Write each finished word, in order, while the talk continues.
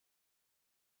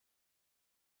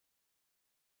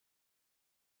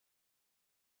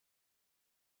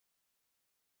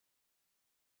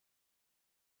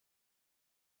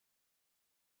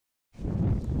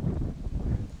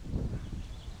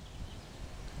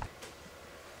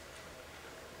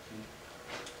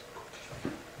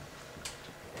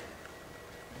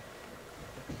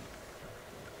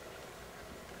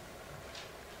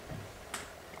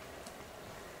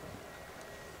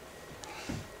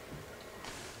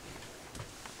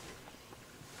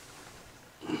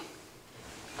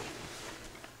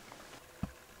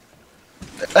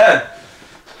Ed!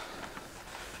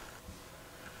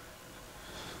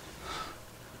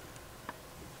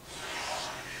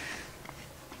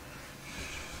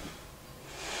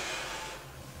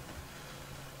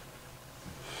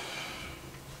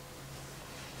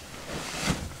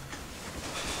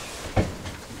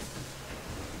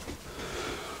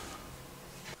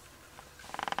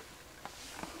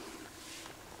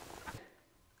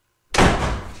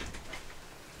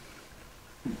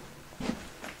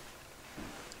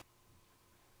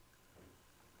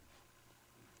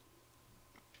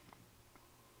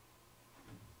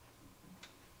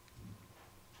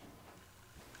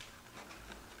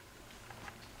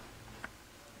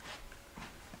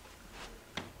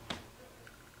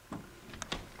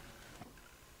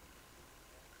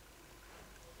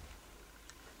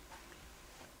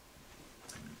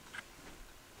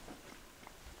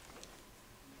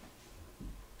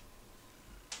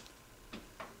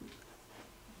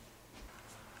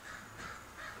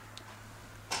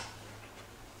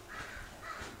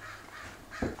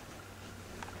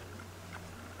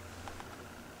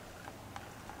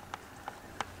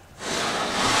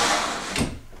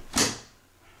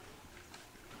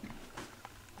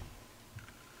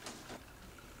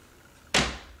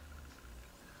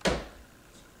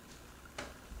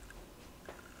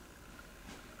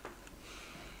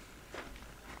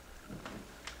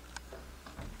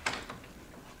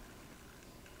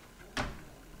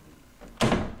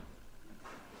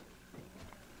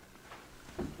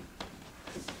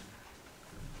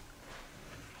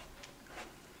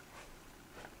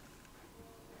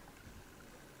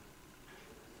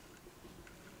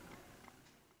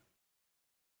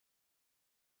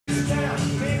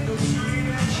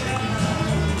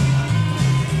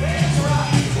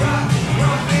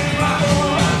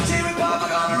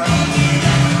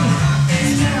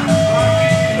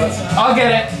 I'll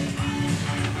get it.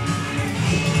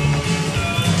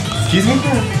 Excuse me?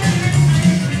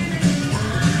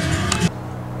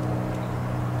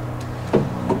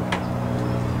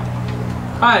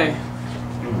 Hi.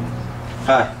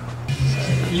 Hi.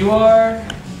 You are?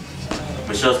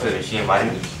 Michelle's cleaning. She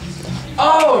invited me.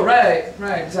 Oh, right,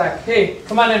 Zach. Hey,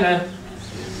 come on in, man.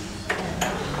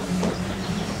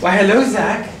 Why, hello,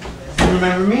 Zach. You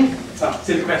remember me? Oh,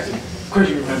 silly question. Of course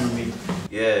you remember me.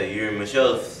 Yeah, you're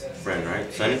Michelle's friend,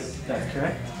 right, Sonny? That's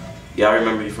correct. Yeah, I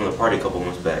remember you from the party a couple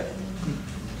months back.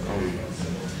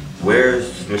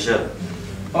 Where's Michelle?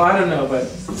 Oh, I don't know, but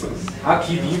I'll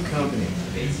keep you company.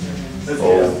 Let's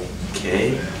go.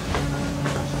 Okay.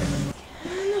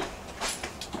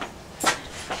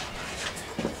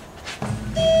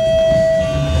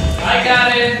 I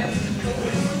got it.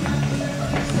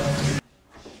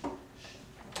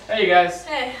 Hey, you guys.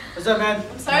 Hey, What's up, man?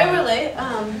 I'm sorry we're late.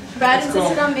 Brad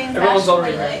insisted on being Everyone's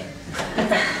already late.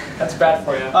 That's bad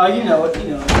for you. Oh, you know it, you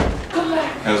know it.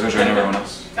 Hey, let's go join everyone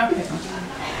else. Okay.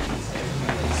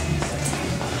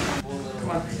 Come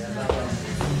on.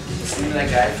 Listen to that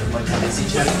guy from like the Disney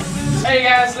Channel. Hey,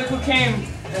 guys, look who came.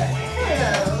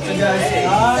 Hey, guys.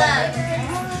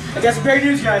 I got some great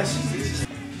news, guys.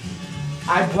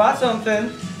 I brought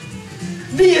something.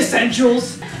 The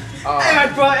essentials. And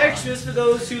I brought extras for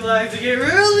those who like to get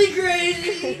really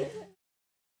crazy.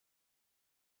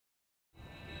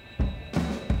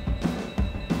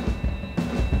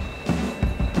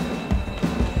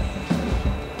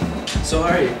 So how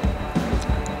are you?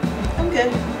 I'm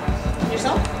good.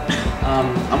 Yourself?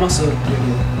 I'm also doing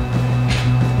good.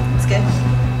 It's good.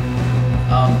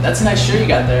 That's a nice shirt you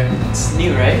got there. It's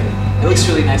new, right? It looks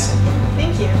really nice on you.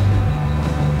 Thank you.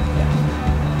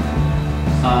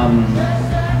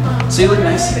 So you look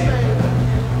nice today.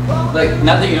 Like,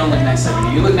 not that you don't look nice every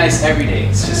day. You look nice every day.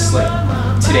 It's just like,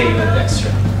 today you look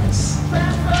extra nice.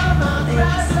 Thanks.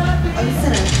 I'm just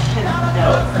gonna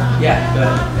Oh, yeah, go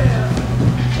ahead.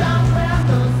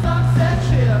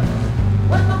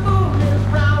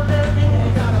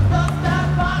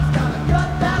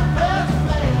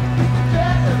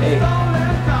 Hey.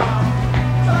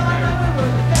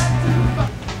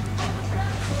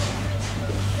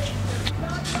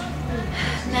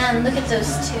 Man, look at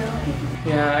those two.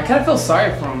 Yeah, I kind of feel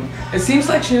sorry for him. It seems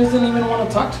like she doesn't even want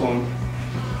to talk to him.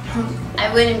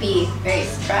 I wouldn't be very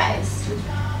surprised.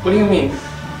 What do you mean?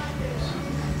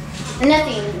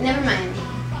 Nothing. Never mind.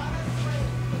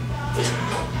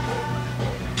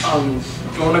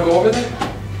 You want to go over there?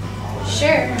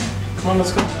 Sure. Come on,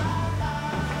 let's go.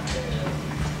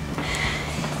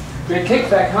 Great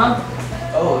kickback, huh?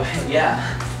 Oh, yeah.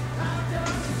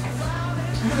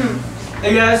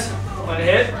 Hey guys, want to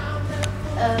hit?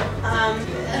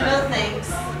 No thanks.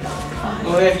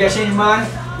 Well, if you guys change your mind,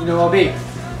 you know who I'll be.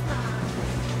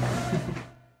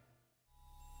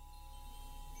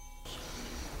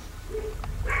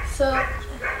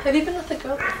 Have you been with a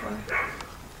girl before?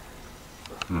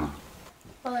 No.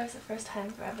 Well, there's a first time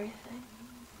for everything.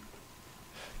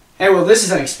 Hey, well, this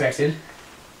is unexpected.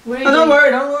 What are you Oh,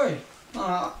 doing? don't worry.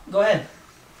 Go ahead.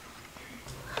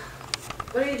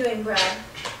 What are you doing, Brad?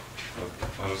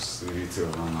 I'll just leave you two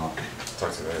alone. I'll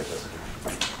talk to you later, Jessica.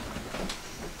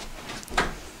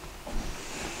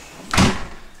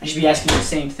 I should be asking you the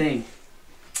same thing.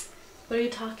 What are you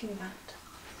talking about?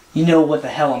 You know what the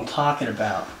hell I'm talking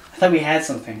about. I thought we had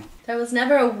something. There was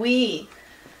never a we.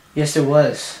 Yes, there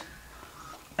was.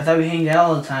 I thought we hanged out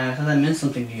all the time. I thought that meant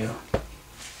something to you.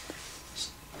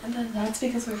 And then that's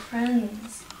because we're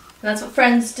friends. And that's what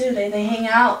friends do. They hang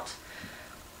out.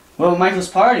 Well, Michael's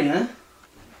party, huh?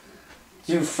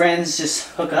 Do friends just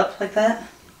hook up like that?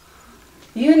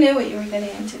 You knew what you were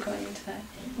getting into going into that.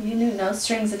 You knew no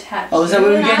strings attached. Oh, is that what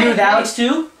we were You gonna do and with I- Alex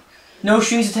too? No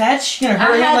strings attached? You gonna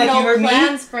hurt him I like had you no hurt me?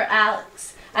 plans for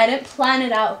Alex. I didn't plan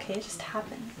it out, okay? It just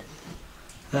happened.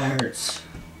 That hurts.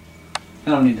 I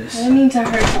don't need this. I didn't mean to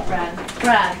hurt you, Brad.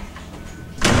 Brad.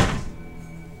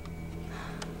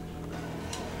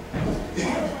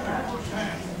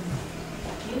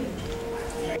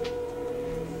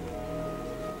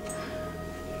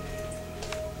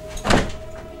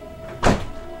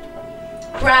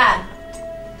 Brad.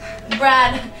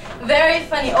 Brad. Very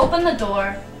funny. Open the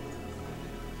door.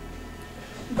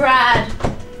 Brad.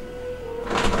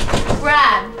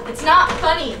 Brad. It's not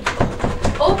funny.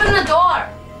 Open the door.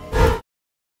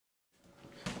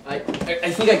 I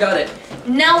think I got it.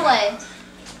 Now what?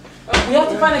 We have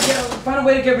to find a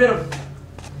way to get rid of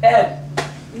Ed.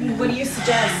 What do you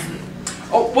suggest?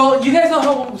 Oh, well, you guys know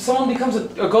how someone becomes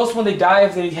a ghost when they die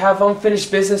if they have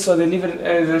unfinished business or they leave it,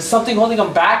 there's something holding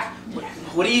them back?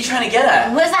 What are you trying to get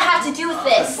at? What does that have to do with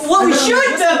this? Well, we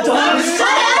should have done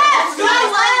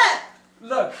it!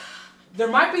 Look, there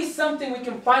might be something we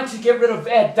can find to get rid of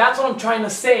Ed. That's what I'm trying to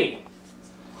say.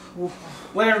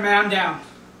 Whatever, man, I'm down.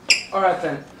 Alright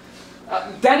then.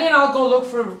 Danny and I'll go look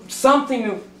for something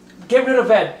to get rid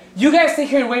of Ed. You guys stay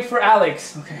here and wait for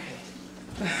Alex. Okay.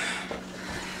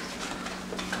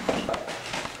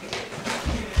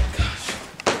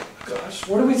 Gosh,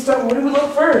 where do we start? Where do we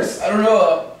look first? I don't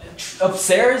know.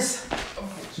 Upstairs?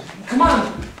 Come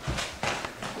on.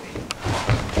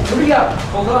 Hurry up.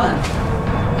 Hold on.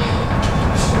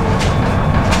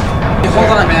 Hey, hold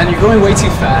on, man. You're going way too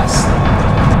fast.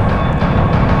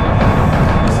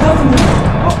 There's nothing here.